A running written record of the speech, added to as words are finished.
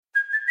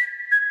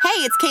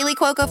Hey, it's Kaylee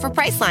Cuoco for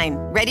Priceline.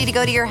 Ready to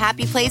go to your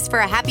happy place for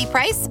a happy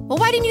price? Well,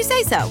 why didn't you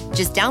say so?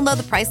 Just download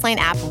the Priceline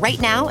app right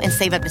now and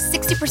save up to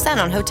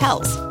 60% on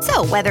hotels.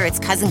 So whether it's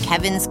Cousin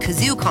Kevin's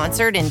Kazoo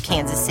Concert in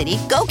Kansas City,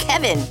 go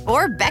Kevin,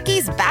 or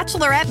Becky's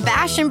Bachelorette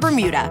Bash in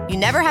Bermuda, you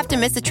never have to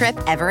miss a trip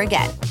ever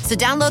again. So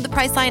download the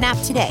Priceline app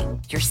today.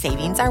 Your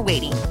savings are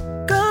waiting.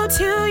 Go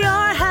to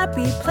your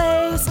happy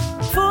place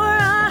for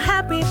a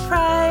happy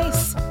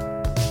price.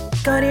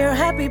 Go to your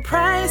happy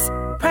price,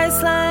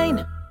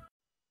 Priceline.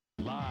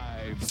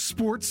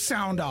 Sports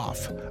Sound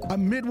Off, a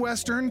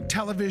Midwestern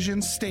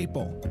television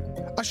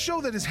staple. A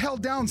show that has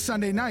held down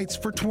Sunday nights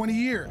for 20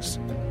 years.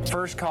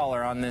 First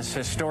caller on this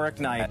historic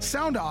night.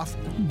 Sound Off,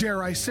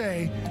 dare I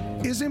say,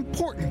 is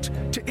important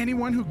to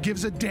anyone who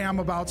gives a damn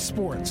about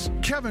sports.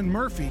 Kevin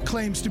Murphy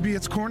claims to be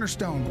its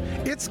cornerstone,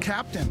 its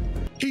captain.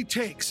 He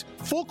takes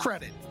full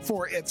credit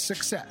for its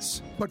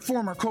success. But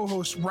former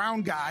co-host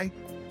Round Guy,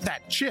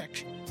 that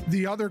chick,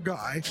 the other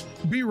guy,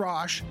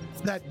 B-Rosh,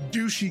 that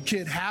douchey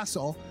kid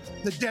Hassel,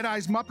 the Dead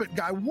Eyes Muppet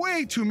guy,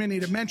 way too many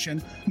to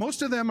mention.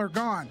 Most of them are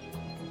gone,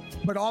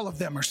 but all of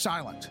them are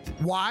silent.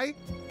 Why?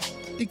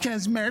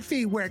 Because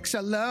Murphy works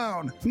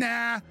alone.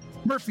 Nah,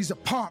 Murphy's a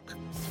punk.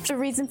 The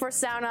reason for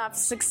Sound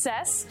Off's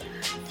success?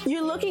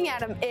 You're looking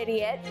at him,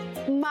 idiot.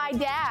 My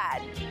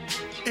dad.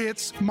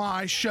 It's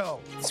my show.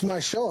 It's my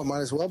show. I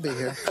might as well be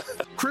here.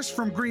 Chris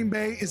from Green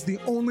Bay is the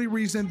only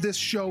reason this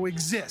show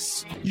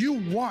exists. You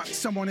want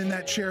someone in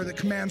that chair that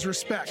commands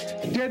respect.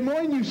 Des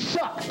Moines, you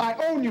suck. I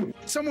own you.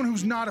 Someone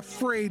who's not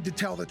afraid to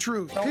tell the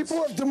truth.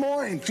 People of Des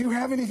Moines, do you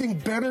have anything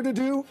better to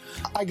do?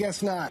 I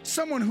guess not.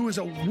 Someone who is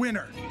a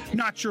winner,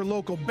 not your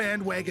local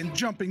bandwagon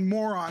jumping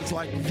morons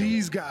like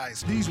these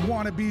guys. These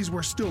wannabes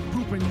were still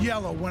pooping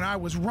yellow when I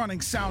was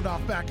running Sound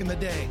Off back in the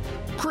day.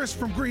 Chris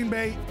from Green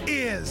Bay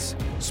is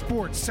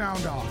Sports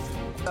Sound Off.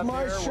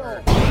 My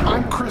show.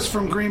 I'm Chris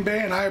from Green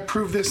Bay, and I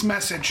approve this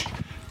message.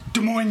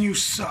 Des Moines, you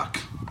suck.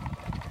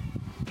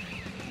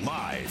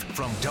 Live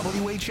from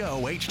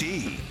WHO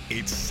HD,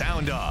 it's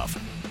Sound Off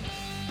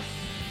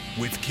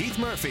with Keith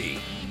Murphy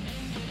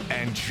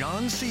and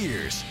John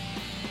Sears,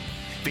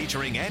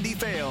 featuring Andy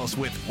Fales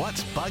with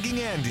What's Bugging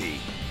Andy.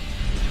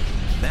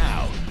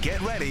 Now, get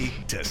ready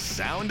to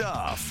sound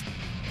off.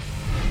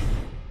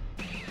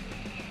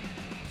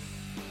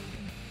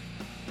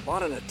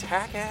 Want an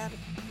attack ad?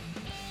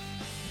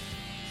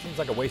 Seems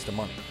like a waste of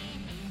money.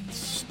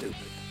 Stupid.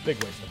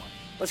 Big waste of money.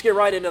 Let's get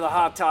right into the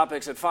hot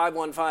topics at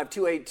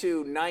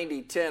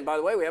 515-282-9010. By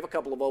the way, we have a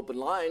couple of open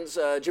lines.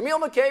 Jameel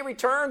McKay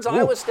returns. Ooh.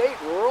 Iowa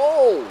State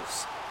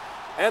rolls.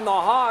 And the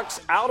Hawks,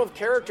 out of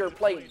character,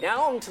 played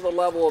down to the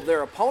level of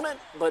their opponent,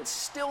 but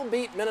still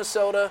beat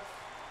Minnesota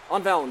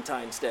on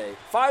Valentine's Day.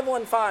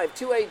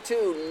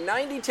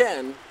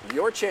 515-282-9010,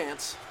 your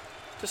chance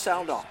to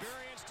sound off.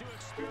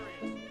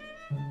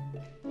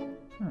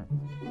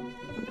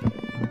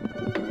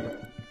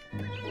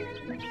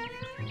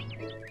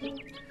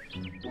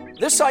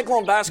 This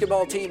Cyclone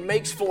basketball team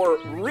makes for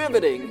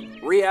riveting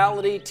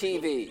reality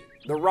TV.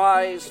 The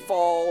rise,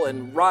 fall,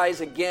 and rise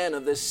again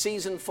of this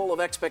season full of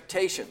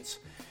expectations.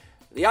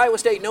 The Iowa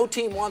State No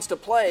Team Wants to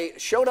Play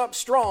showed up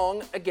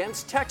strong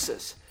against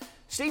Texas.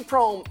 Steve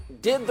Prohm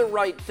did the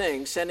right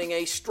thing, sending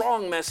a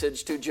strong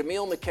message to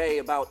Jameel McKay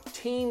about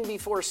team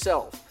before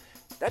self.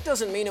 That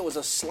doesn't mean it was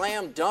a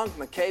slam dunk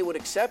McKay would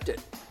accept it.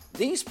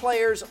 These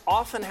players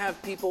often have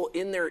people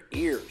in their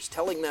ears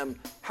telling them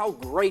how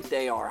great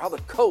they are, how the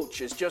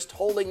coach is just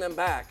holding them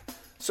back.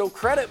 So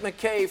credit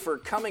McKay for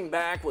coming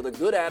back with a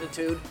good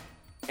attitude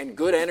and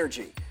good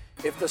energy.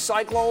 If the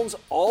Cyclones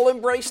all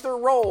embrace their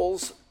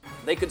roles,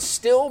 they could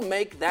still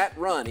make that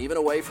run, even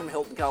away from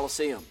Hilton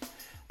Coliseum.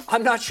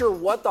 I'm not sure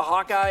what the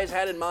Hawkeyes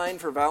had in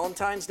mind for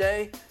Valentine's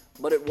Day,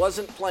 but it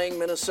wasn't playing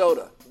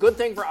Minnesota. Good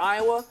thing for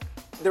Iowa,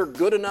 they're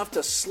good enough to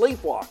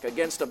sleepwalk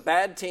against a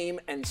bad team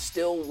and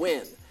still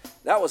win.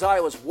 That was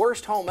Iowa's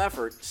worst home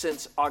effort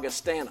since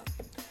Augustana.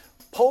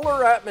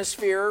 Polar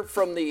atmosphere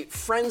from the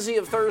frenzy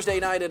of Thursday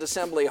night at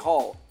Assembly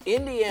Hall.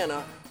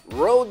 Indiana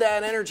rode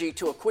that energy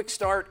to a quick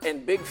start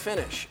and big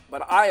finish,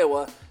 but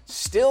Iowa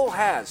still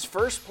has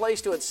first place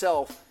to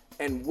itself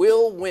and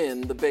will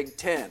win the Big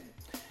Ten.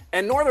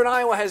 And Northern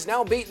Iowa has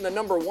now beaten the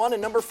number 1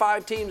 and number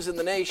 5 teams in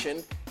the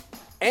nation,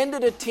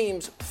 ended a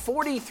team's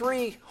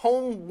 43-game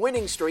home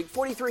winning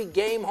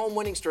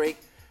streak,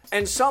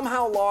 and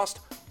somehow lost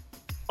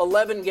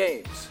 11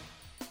 games.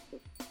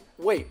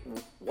 Wait,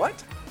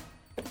 what?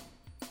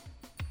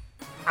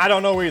 I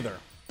don't know either.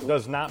 It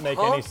does not make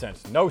any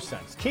sense. No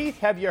sense. Keith,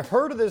 have you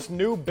heard of this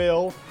new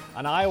bill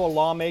an Iowa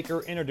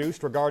lawmaker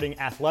introduced regarding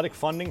athletic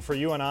funding for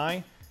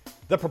UNI?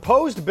 The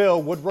proposed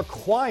bill would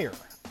require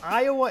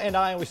Iowa and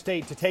Iowa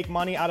State to take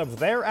money out of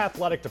their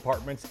athletic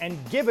departments and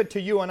give it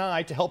to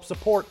UNI to help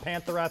support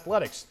Panther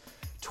athletics.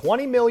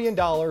 $20 million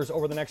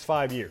over the next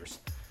 5 years.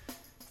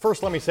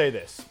 First, let me say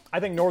this. I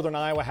think Northern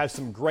Iowa has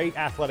some great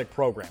athletic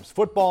programs.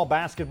 Football,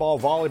 basketball,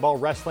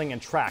 volleyball, wrestling,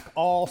 and track,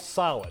 all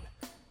solid.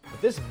 But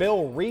this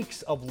bill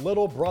reeks of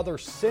little brother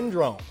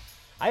syndrome.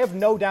 I have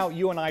no doubt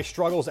UNI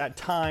struggles at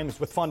times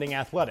with funding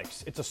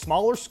athletics. It's a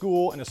smaller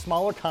school and a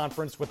smaller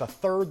conference with a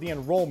third the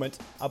enrollment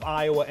of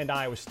Iowa and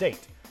Iowa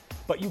State.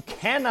 But you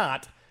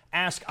cannot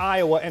ask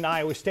Iowa and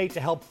Iowa State to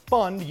help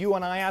fund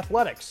UNI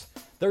athletics.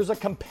 There's a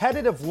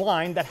competitive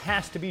line that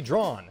has to be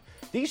drawn.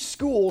 These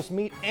schools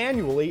meet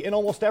annually in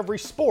almost every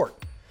sport.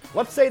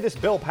 Let's say this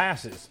bill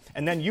passes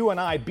and then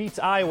UNI beats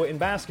Iowa in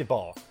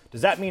basketball.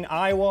 Does that mean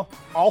Iowa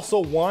also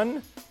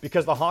won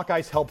because the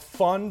Hawkeyes helped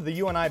fund the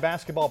UNI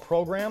basketball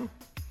program?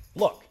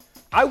 Look,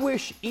 I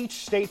wish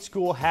each state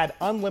school had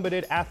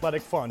unlimited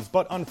athletic funds,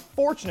 but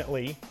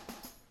unfortunately,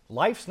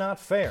 life's not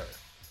fair.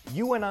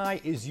 UNI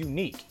is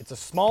unique. It's a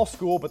small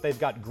school, but they've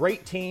got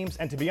great teams,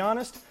 and to be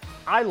honest,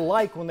 I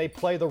like when they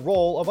play the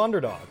role of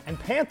underdog. And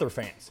Panther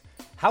fans,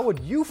 how would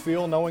you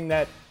feel knowing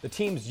that the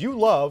teams you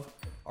love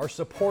are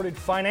supported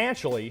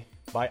financially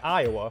by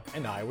Iowa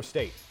and Iowa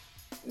State?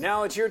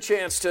 Now it's your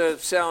chance to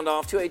sound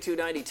off.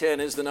 282-9010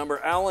 is the number.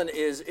 Alan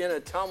is in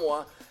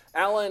Ottumwa.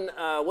 Alan,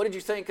 what did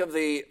you think of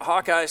the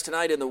Hawkeyes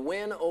tonight in the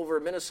win over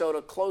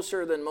Minnesota,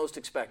 closer than most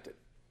expected?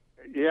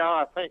 Yeah,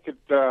 I think it,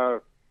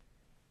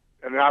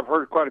 and I've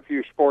heard quite a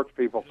few sports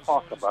people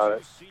talk about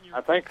it,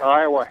 I think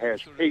Iowa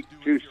has peaked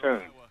too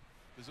soon.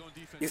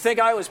 You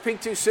think Iowa's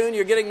peaked too soon?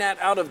 You're getting that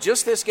out of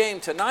just this game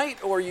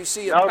tonight, or you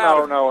see a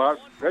pattern? No.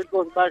 It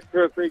goes back 2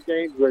 or 3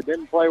 games where they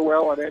didn't play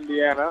well in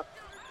Indiana,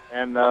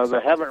 and they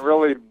haven't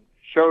really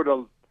showed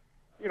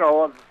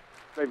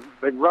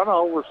they've run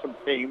over some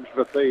teams,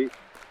 but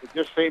it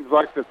just seems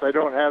like that they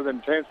don't have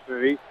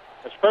intensity,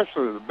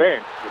 especially the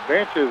bench. The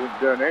bench isn't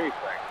doing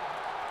anything.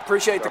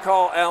 Appreciate the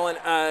call, Alan.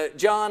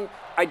 John,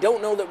 I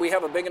don't know that we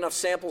have a big enough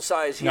sample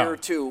size here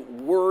to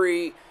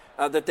worry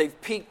that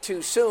they've peaked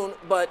too soon,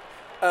 but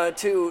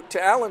to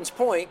Alan's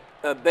point,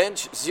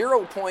 bench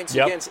 0 points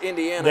against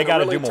Indiana. They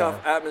got a really do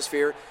tough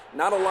atmosphere.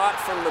 Not a lot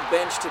from the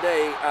bench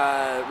today,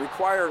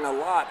 requiring a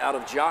lot out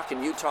of Jock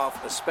and Utah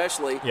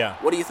especially. Yeah.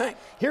 What do you think?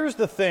 Here's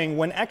the thing.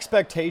 When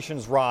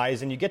expectations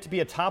rise and you get to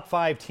be a top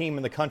 5 team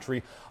in the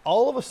country,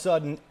 all of a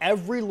sudden,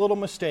 every little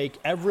mistake,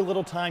 every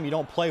little time you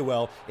don't play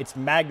well, it's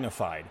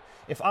magnified.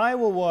 If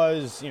Iowa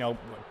was,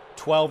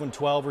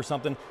 12-12 or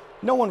something,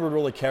 no one would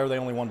really care. They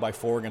only won by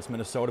 4 against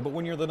Minnesota. But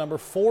when you're the number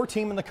 4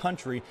 team in the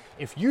country,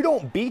 if you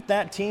don't beat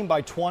that team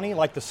by 20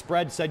 like the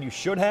spread said you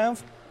should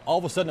have, all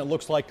of a sudden it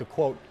looks like a,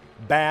 quote,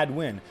 bad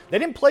win. They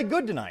didn't play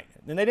good tonight,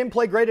 and they didn't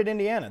play great at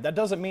Indiana. That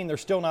doesn't mean they're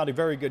still not a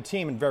very good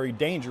team and very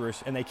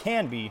dangerous, and they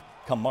can be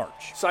come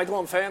March.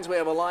 Cyclone fans, we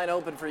have a line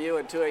open for you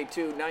at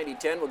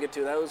 282-9010. We'll get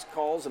to those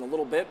calls in a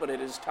little bit, but it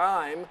is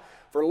time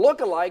for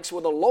lookalikes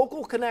with a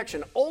local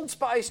connection. Old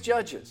Spice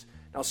judges.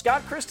 Now,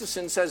 Scott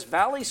Christensen says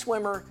Valley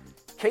swimmer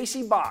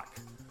Casey Bach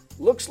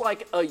looks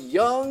like a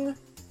young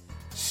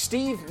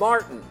Steve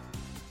Martin.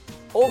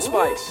 Old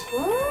Spice.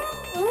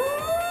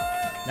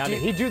 Now, did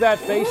he do that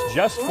face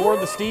just for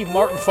the Steve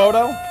Martin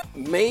photo?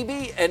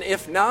 Maybe, and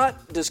if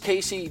not, does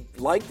Casey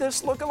like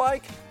this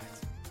lookalike?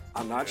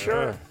 I'm not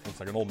sure. Looks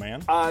like an old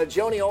man.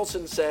 Joni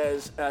Olsen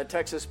says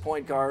Texas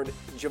point guard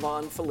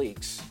Javon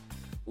Felix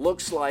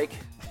looks like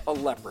a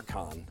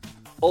leprechaun.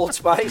 Old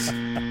Spice.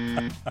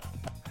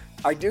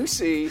 I do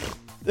see.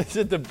 Is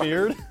it the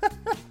beard?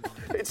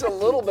 It's a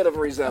little bit of a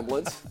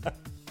resemblance.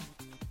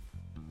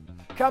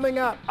 Coming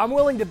up, I'm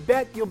willing to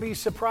bet you'll be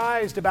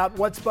surprised about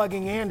what's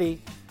bugging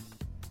Andy.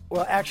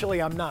 Well,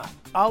 actually, I'm not.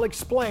 I'll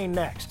explain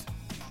next.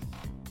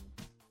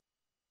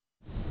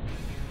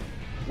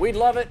 We'd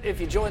love it if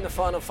you join the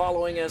fun of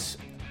following us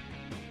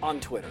on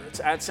Twitter. It's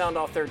at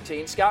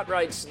SoundOff13. Scott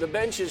writes, the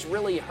bench is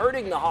really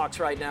hurting the Hawks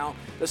right now.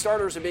 The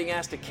starters are being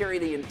asked to carry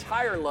the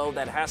entire load.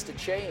 That has to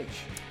change.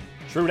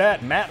 True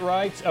that. Matt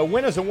writes, a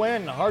win is a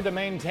win. Hard to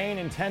maintain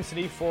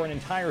intensity for an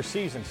entire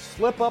season.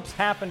 Slip-ups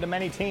happen to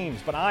many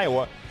teams, but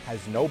Iowa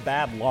has no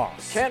bad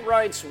loss. Kent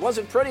writes,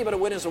 wasn't pretty, but a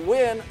win is a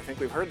win. I think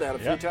we've heard that a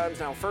few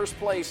times now. First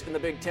place in the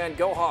Big Ten.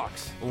 Go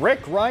Hawks. Rick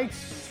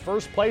writes,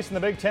 first place in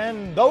the Big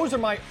Ten. Those are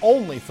my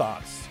only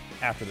thoughts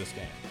after this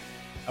game,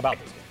 about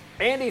this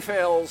game. Andy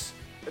Fales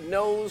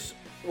knows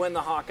when the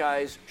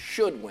Hawkeyes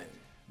should win.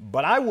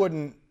 But I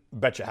wouldn't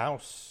bet your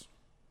house.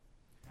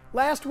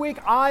 Last week,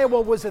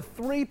 Iowa was a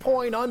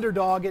 3-point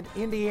underdog at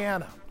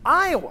Indiana.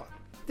 Iowa,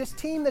 this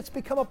team that's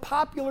become a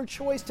popular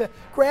choice to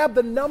grab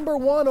the number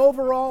 1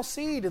 overall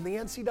seed in the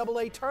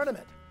NCAA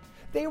tournament.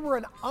 They were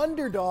an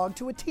underdog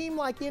to a team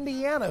like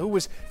Indiana, who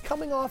was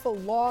coming off a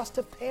loss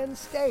to Penn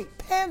State.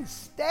 Penn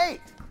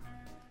State!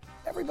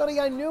 Everybody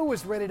I knew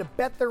was ready to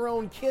bet their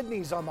own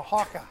kidneys on the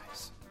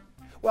Hawkeyes.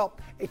 Well,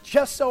 it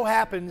just so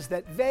happens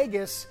that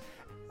Vegas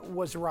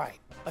was right.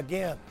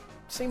 Again,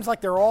 seems like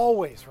they're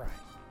always right,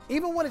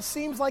 even when it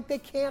seems like they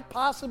can't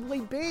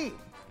possibly be.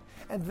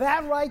 And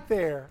that right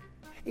there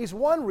is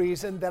one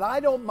reason that I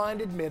don't mind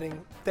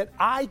admitting that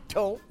I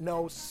don't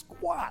know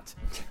squat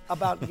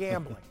about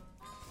gambling.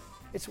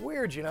 It's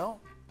weird, you know?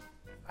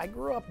 I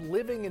grew up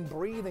living and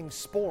breathing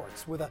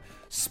sports with a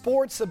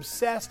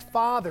sports-obsessed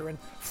father and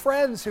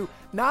friends who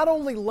not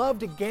only loved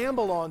to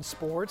gamble on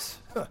sports,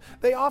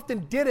 they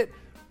often did it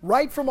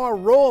right from our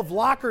row of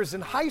lockers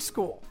in high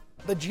school.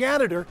 The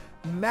janitor,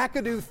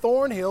 McAdoo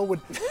Thornhill, would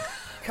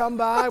come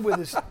by with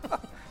his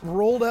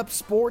rolled up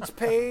sports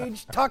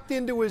page, tucked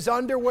into his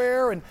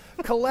underwear, and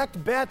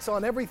collect bets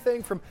on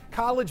everything from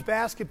college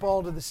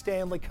basketball to the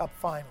Stanley Cup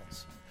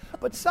Finals.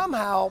 But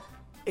somehow,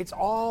 it's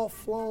all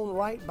flown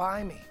right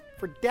by me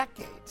for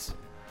decades.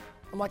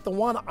 I'm like the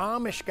one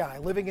Amish guy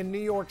living in New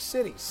York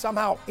City,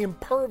 somehow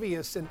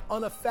impervious and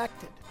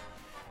unaffected.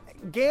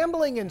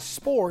 Gambling and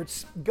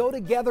sports go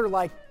together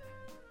like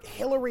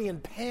Hillary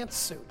and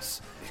pantsuits.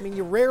 I mean,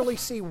 you rarely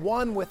see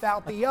one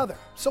without the other.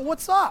 So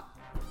what's up?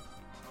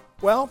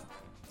 Well,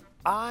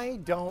 I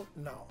don't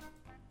know.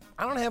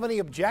 I don't have any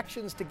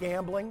objections to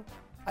gambling.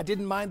 I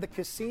didn't mind the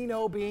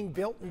casino being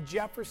built in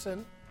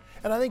Jefferson.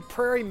 And I think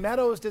Prairie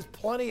Meadows does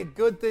plenty of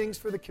good things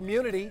for the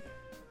community.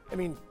 I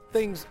mean,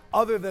 things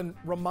other than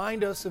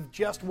remind us of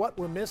just what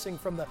we're missing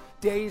from the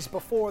days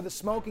before the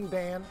smoking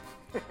ban.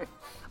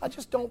 I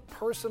just don't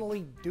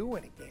personally do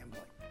any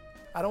gambling.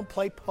 I don't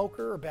play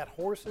poker or bet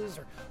horses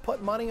or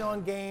put money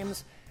on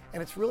games,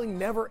 and it's really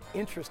never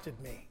interested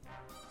me.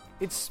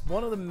 It's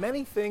one of the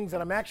many things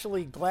that I'm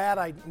actually glad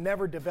I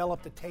never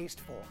developed a taste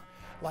for,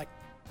 like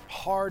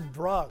hard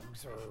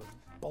drugs or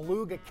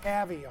beluga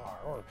caviar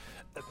or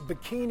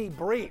bikini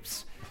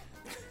briefs.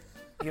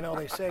 You know,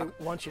 they say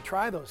once you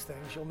try those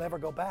things, you'll never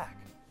go back.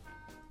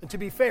 And to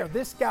be fair,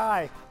 this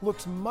guy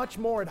looks much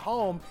more at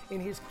home in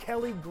his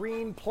Kelly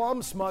Green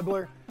plum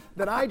smuggler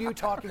than I do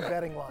talking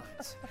betting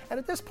lines. And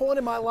at this point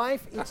in my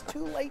life, it's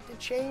too late to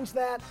change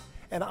that,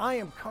 and I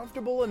am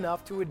comfortable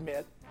enough to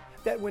admit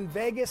that when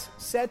Vegas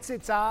sets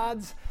its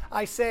odds,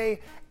 I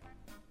say,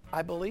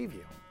 I believe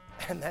you,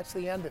 and that's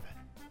the end of it.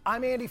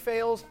 I'm Andy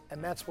Fales,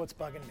 and that's what's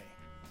bugging me.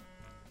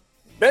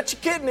 Bet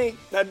your kidney.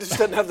 That just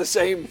doesn't have the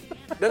same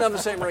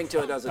ring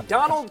to it, does it?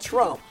 Donald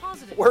Trump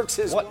works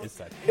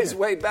his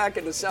way back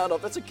into Sound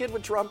Off. That's a kid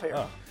with Trump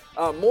hair.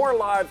 More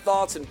live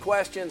thoughts and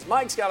questions.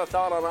 Mike's got a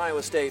thought on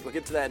Iowa State. We'll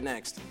get to that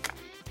next.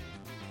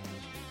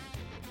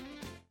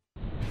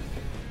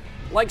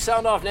 Like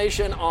Sound Off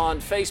Nation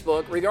on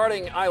Facebook.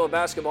 Regarding Iowa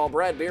basketball,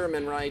 Brad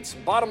Bierman writes,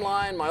 bottom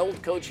line, my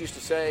old coach used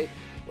to say,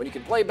 when you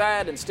can play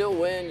bad and still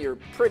win, you're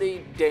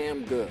pretty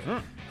damn good.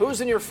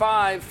 Who's in your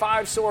five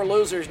sore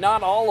losers?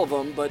 Not all of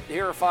them, but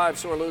here are 5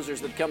 sore losers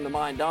that come to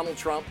mind. Donald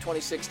Trump,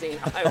 2016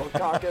 Iowa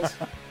caucus.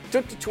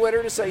 Took to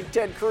Twitter to say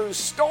Ted Cruz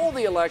stole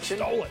the election.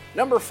 Stole it.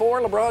 Number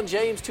 4, LeBron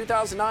James,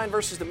 2009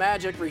 versus the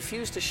Magic,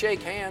 refused to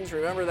shake hands.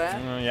 Remember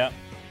that? Yeah.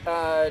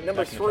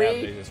 Number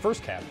 3, his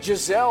first cap.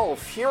 Giselle,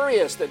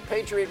 furious that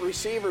Patriot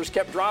receivers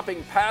kept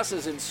dropping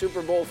passes in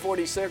Super Bowl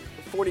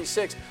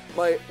 46.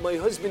 My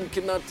husband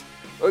cannot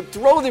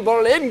throw the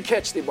ball and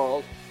catch the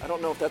ball. I don't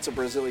know if that's a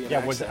Brazilian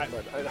accent.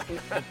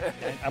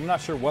 I'm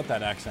not sure what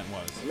that accent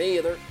was. Me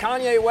either.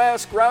 Kanye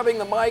West grabbing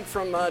the mic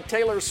from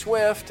Taylor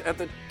Swift at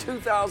the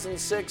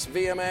 2006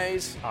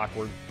 VMAs.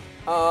 Awkward.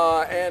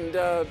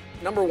 And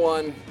number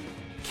 1,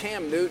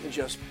 Cam Newton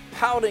just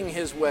pouting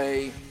his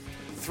way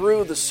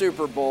through the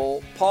Super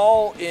Bowl.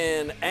 Paul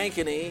in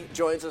Ankeny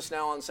joins us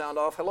now on Sound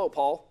Off. Hello,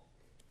 Paul.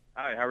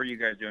 Hi, how are you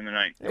guys doing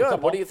tonight? Good.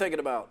 What are you thinking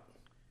about?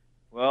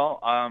 Well,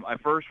 I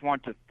first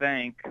want to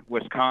thank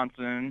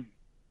Wisconsin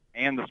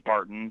and the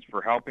Spartans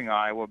for helping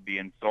Iowa be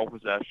in sole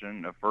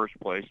possession of first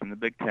place in the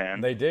Big Ten.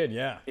 They did,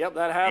 yeah. Yep,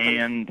 that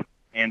happened.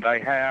 And I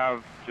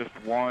have just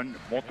one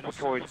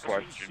multiple-choice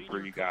question for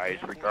you guys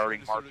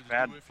regarding March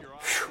Madness.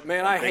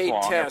 Man, I hate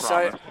tests.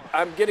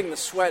 I'm getting the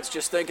sweats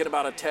just thinking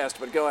about a test,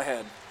 but go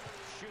ahead.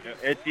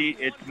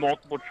 It's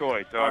multiple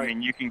choice, so right. I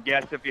mean, you can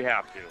guess if you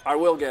have to. I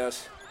will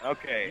guess.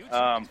 Okay,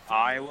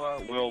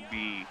 Iowa will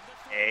be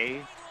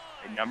A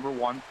number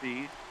 1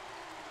 seed,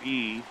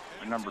 B,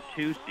 a number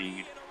 2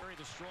 seed,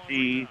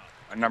 C,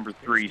 a number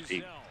 3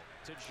 seed.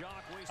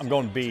 I'm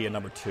going B, a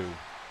number 2.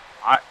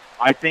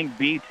 I think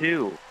B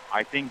too.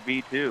 I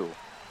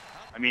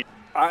mean,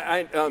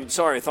 I'm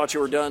sorry. I thought you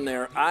were done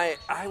there. I'd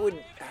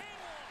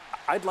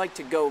like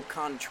to go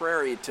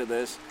contrary to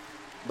this,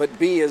 but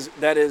B is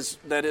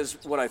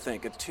what I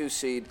think. A 2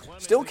 seed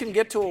still can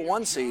get to a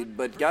 1 seed,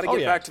 but got to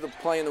get back to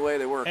playing the way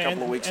they were a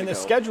couple of weeks ago. And the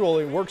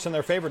schedule works in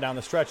their favor down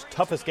the stretch.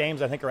 Toughest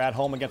games I think are at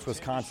home against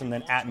Wisconsin,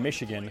 then at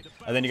Michigan,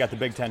 and then you got the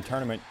Big Ten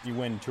tournament. You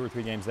win 2 or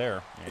 3 games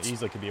there. It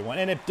easily could be a win,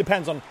 and it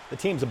depends on the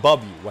teams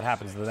above you. What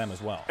happens to them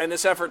as well. And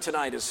this effort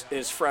tonight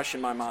is fresh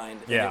in my mind.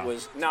 Yeah. And it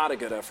was not a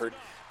good effort.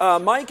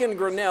 Mike and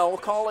Grinnell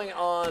calling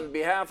on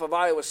behalf of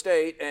Iowa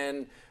State.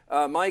 And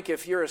Mike,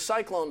 if you're a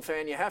Cyclone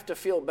fan, you have to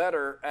feel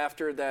better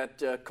after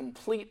that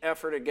complete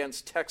effort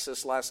against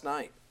Texas last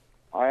night.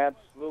 I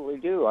absolutely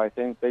do. I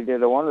think they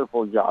did a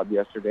wonderful job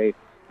yesterday.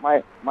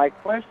 My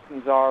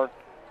questions are,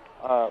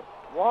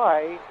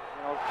 why,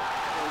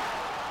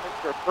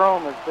 since Mr.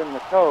 Chrome has been the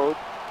coach,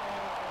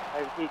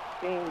 has he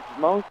changed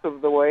most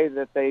of the way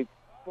that they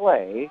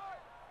play?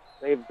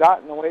 They've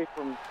gotten away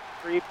from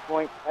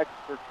three-point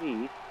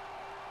expertise.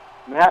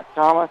 Matt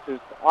Thomas is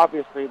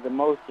obviously the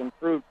most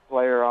improved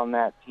player on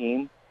that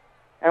team,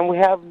 and we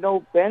have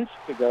no bench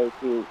to go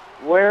to.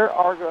 Where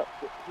are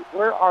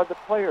the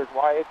players?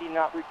 Why is he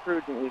not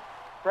recruiting?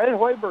 Fred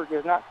Hoiberg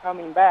is not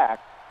coming back.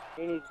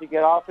 He needs to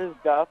get off his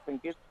duff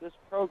and get this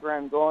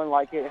program going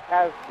like it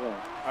has been.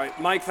 All right,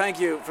 Mike, thank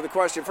you for the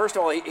question. First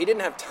of all, he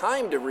didn't have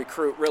time to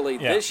recruit really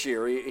this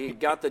year. He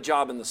got the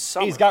job in the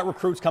summer. He's got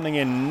recruits coming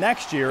in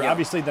next year. Yeah.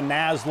 Obviously, the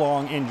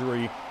Long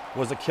injury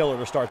was a killer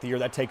to start the year.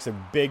 That takes a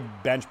big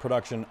bench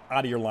production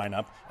out of your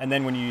lineup. And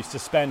then when you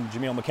suspend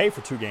Jameel McKay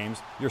for 2 games,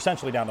 you're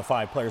essentially down to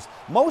 5 players.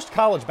 Most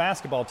college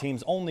basketball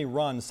teams only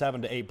run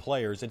 7 to 8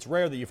 players. It's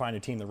rare that you find a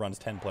team that runs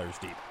 10 players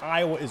deep.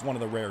 Iowa is one of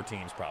the rare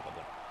teams,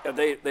 probably.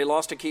 They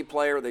lost a key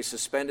player. They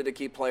suspended a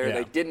key player. Yeah.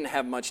 They didn't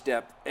have much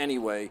depth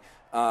anyway,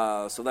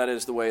 so that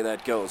is the way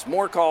that goes.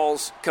 More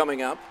calls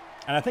coming up.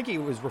 And I think he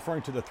was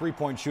referring to the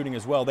three-point shooting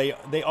as well.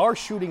 They are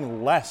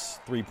shooting less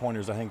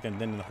three-pointers, I think,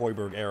 than in the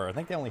Hoiberg era. I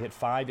think they only hit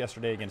 5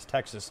 yesterday against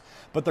Texas.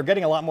 But they're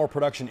getting a lot more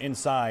production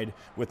inside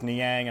with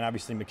Niang and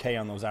obviously McKay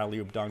on those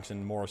alley-oop dunks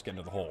and Morris getting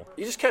to the hole.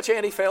 You just catch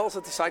Andy Fales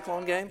at the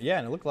Cyclone game? Yeah,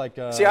 and it looked like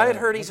See, I had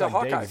heard he's a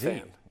Hawkeye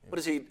fan. What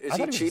is he? Is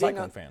he cheating? He's a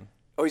Cyclone fan.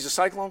 Oh, he's a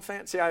Cyclone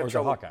fan? See, I have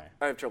trouble. Hawkeye.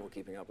 I have trouble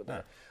keeping up with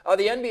that.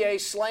 The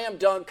NBA Slam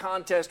Dunk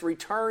Contest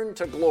returned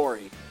to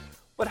glory.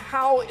 But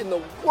how in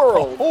the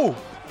world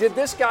did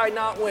this guy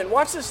not win?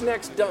 Watch this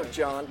next dunk,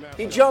 John.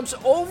 He jumps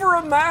over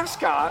a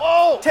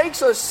mascot,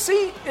 takes a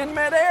seat in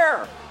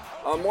midair.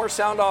 More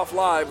Sound Off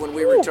Live when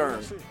we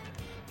return.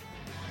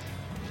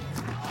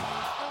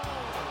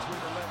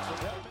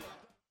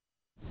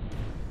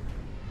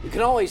 You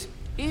can always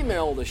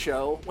email the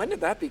show. When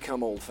did that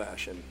become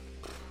old-fashioned?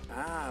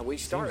 We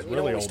started.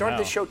 Really we started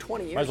this show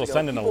 20 years ago. Might as well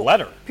send in a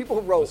letter.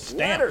 People wrote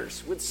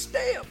letters with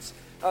stamps.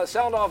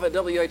 SoundOff at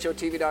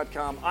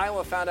WHOTV.com.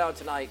 Iowa found out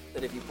tonight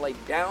that if you play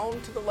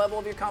down to the level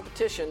of your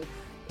competition,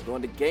 they're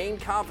going to gain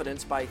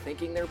confidence by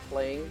thinking they're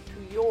playing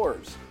to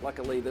yours.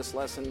 Luckily, this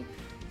lesson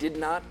did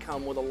not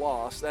come with a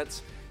loss.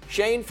 That's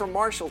Shane from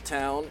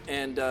Marshalltown,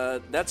 and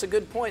that's a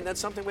good point.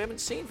 That's something we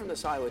haven't seen from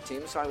this Iowa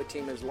team. This Iowa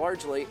team has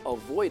largely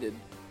avoided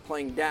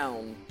playing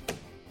down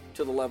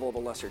to the level of a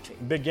lesser team.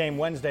 Big game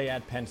Wednesday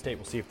at Penn State.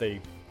 We'll see if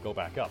they go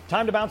back up.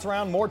 Time to bounce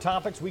around. More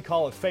topics. We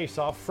call it Face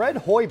Off. Fred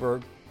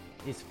Hoiberg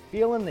is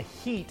feeling the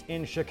heat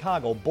in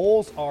Chicago.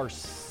 Bulls are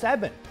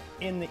 7th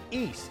in the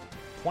East,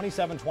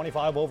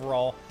 27-25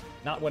 overall.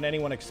 Not what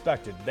anyone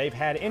expected. They've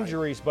had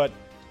injuries, but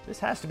this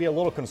has to be a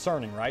little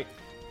concerning, right?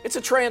 It's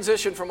a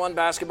transition from one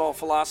basketball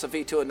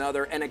philosophy to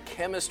another and a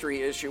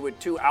chemistry issue with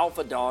 2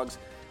 alpha dogs.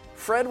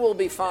 Fred will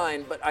be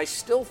fine, but I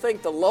still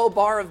think the low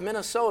bar of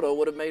Minnesota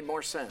would have made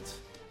more sense.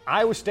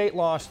 Iowa State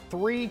lost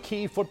 3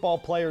 key football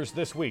players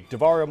this week.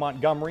 Davario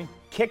Montgomery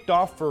kicked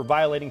off for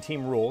violating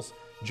team rules.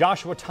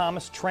 Joshua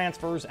Thomas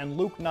transfers, and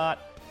Luke Knott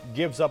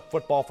gives up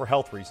football for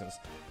health reasons.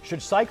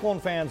 Should Cyclone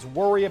fans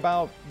worry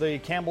about the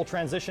Campbell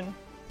transition?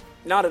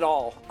 Not at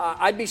all.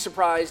 I'd be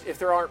surprised if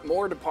there aren't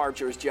more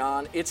departures,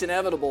 John. It's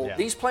inevitable. Yeah.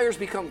 These players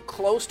become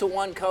close to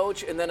one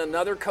coach, and then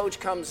another coach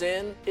comes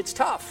in. It's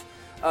tough.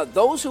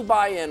 Those who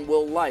buy in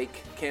will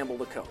like Campbell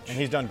the coach. And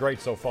he's done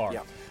great so far.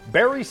 Yeah.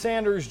 Barry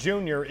Sanders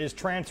Jr. is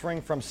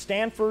transferring from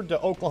Stanford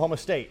to Oklahoma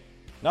State.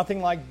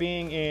 Nothing like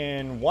being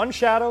in one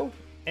shadow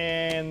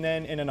and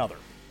then in another.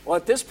 Well,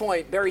 at this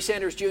point, Barry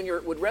Sanders Jr.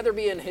 would rather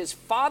be in his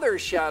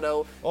father's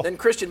shadow than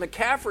Christian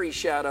McCaffrey's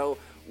shadow.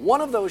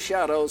 One of those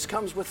shadows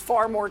comes with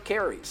far more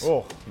carries.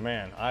 Oh,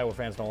 man, Iowa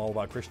fans know all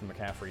about Christian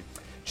McCaffrey.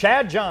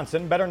 Chad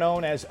Johnson, better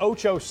known as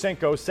Ocho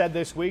Cinco, said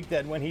this week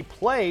that when he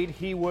played,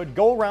 he would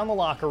go around the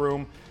locker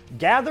room,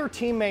 gather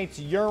teammates'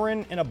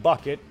 urine in a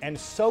bucket, and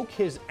soak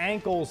his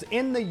ankles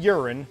in the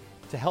urine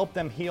to help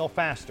them heal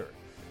faster.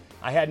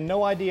 I had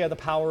no idea the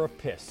power of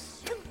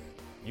piss.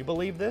 You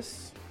believe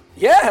this?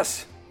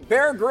 Yes!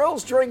 Bear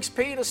Grylls drinks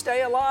pee to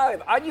stay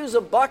alive. I'd use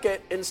a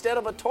bucket instead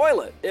of a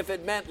toilet if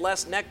it meant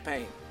less neck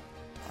pain.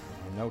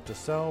 Note to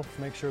self,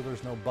 make sure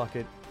there's no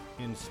bucket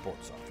in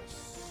sports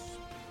office.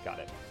 Got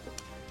it.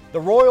 The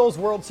Royals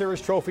World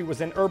Series trophy was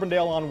in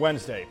Urbandale on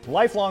Wednesday.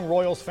 Lifelong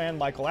Royals fan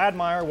Michael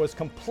Admire was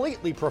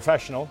completely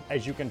professional,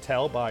 as you can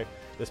tell by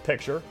this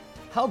picture.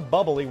 How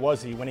bubbly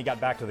was he when he got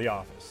back to the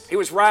office? He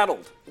was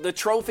rattled. The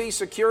trophy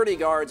security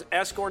guards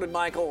escorted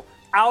Michael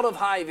out of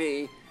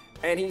Hy-Vee,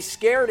 and he's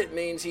scared it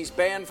means he's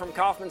banned from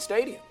Kauffman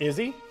Stadium. Is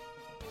he?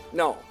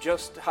 No,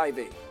 just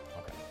Hy-Vee.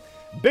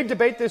 Big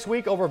debate this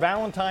week over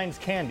Valentine's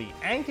candy.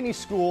 Ankeny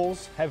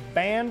schools have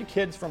banned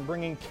kids from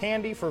bringing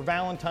candy for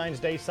Valentine's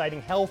Day,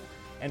 citing health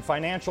and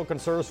financial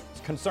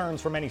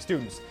concerns for many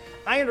students.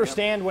 I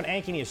understand what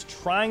Ankeny is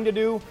trying to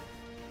do,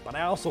 but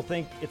I also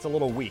think it's a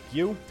little weak.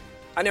 You?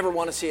 I never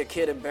want to see a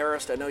kid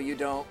embarrassed. I know you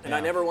don't. And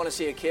I never want to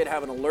see a kid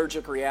have an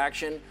allergic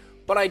reaction.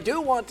 But I do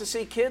want to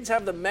see kids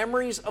have the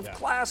memories of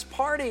class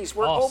parties.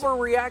 We're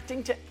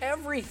overreacting to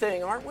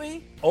everything, aren't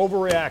we?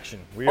 Overreaction.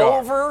 We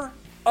are. Over,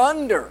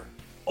 under.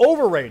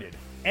 Overrated.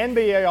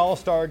 NBA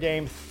All-Star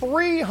Game,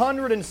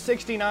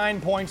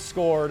 369 points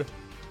scored.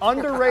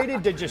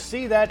 Underrated. Did you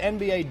see that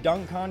NBA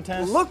dunk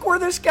contest? Look where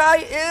this guy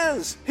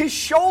is. His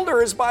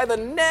shoulder is by the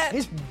net.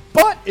 His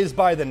butt is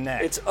by the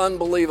net. It's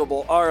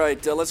unbelievable. All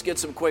right, let's get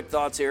some quick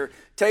thoughts here.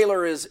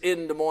 Taylor is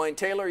in Des Moines.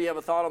 Taylor, you have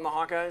a thought on the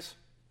Hawkeyes?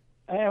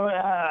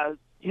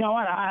 You know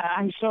what?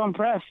 I'm so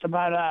impressed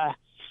about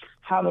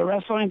how the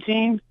wrestling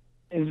team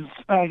is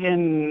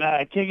fucking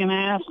kicking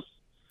ass.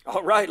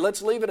 All right,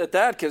 let's leave it at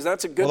that because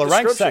that's a good Well, they're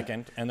ranked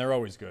description. second, and they're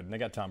always good, and they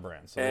got Tom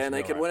Brand. So And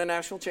they could win a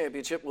national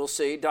championship. We'll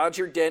see.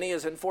 Dodger Denny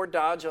is in Fort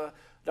Dodge.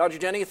 Dodger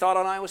Denny, thought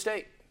on Iowa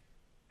State?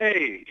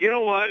 Hey, you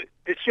know what?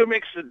 It sure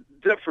makes a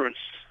difference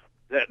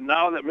that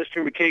now that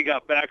Mr. McKay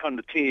got back on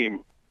the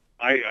team,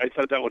 I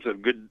thought that was a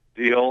good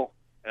deal,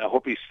 and I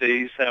hope he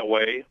stays that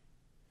way.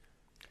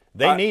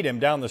 They need him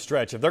down the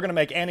stretch. If they're going to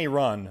make any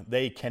run,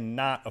 they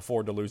cannot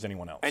afford to lose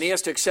anyone else. And he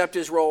has to accept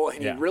his role,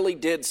 and Yeah. he really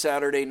did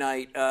Saturday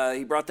night.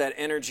 He brought that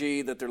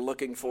energy that they're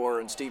looking for,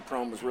 and Steve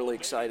Prohm was really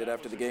excited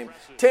after the game.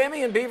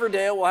 Tammy and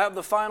Beaverdale will have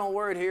the final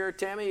word here.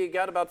 Tammy, you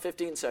got about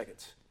 15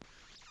 seconds.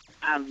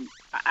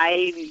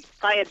 I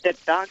thought that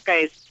the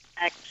Hawkeyes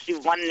actually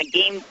won the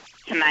game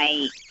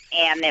tonight,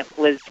 and it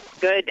was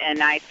good,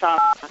 and I saw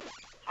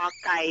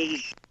Hawkeye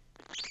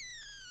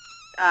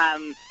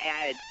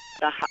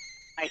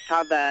I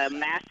saw the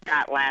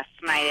mascot last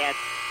night.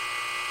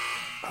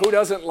 Who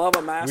doesn't love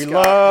a mascot? We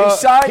love.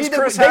 Besides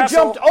Chris They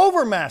Hassel. jumped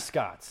over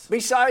mascots.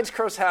 Besides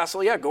Chris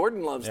Hassel, yeah,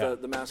 Gordon loves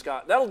the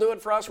mascot. That'll do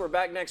it for us. We're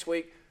back next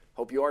week.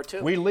 Hope you are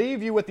too. We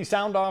leave you with the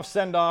sound-off,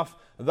 send-off,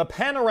 the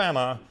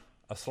panorama,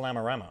 a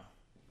slamorama.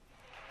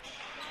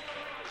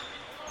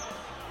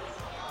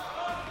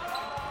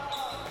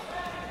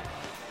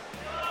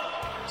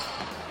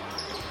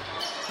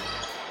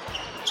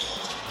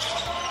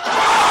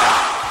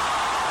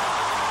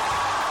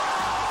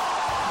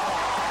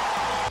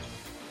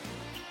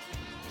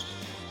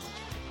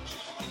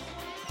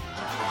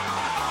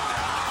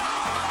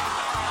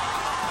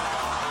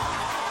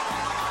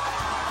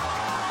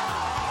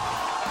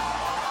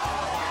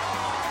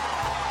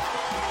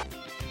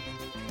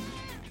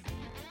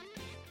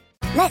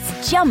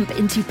 Let's jump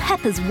into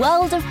Peppa's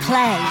world of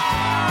play.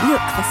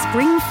 Look for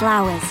spring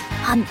flowers,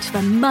 hunt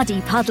for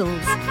muddy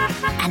puddles,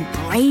 and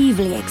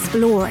bravely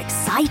explore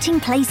exciting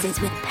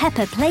places with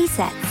Peppa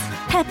playsets.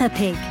 Peppa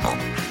Pig,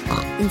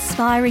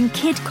 inspiring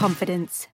kid confidence.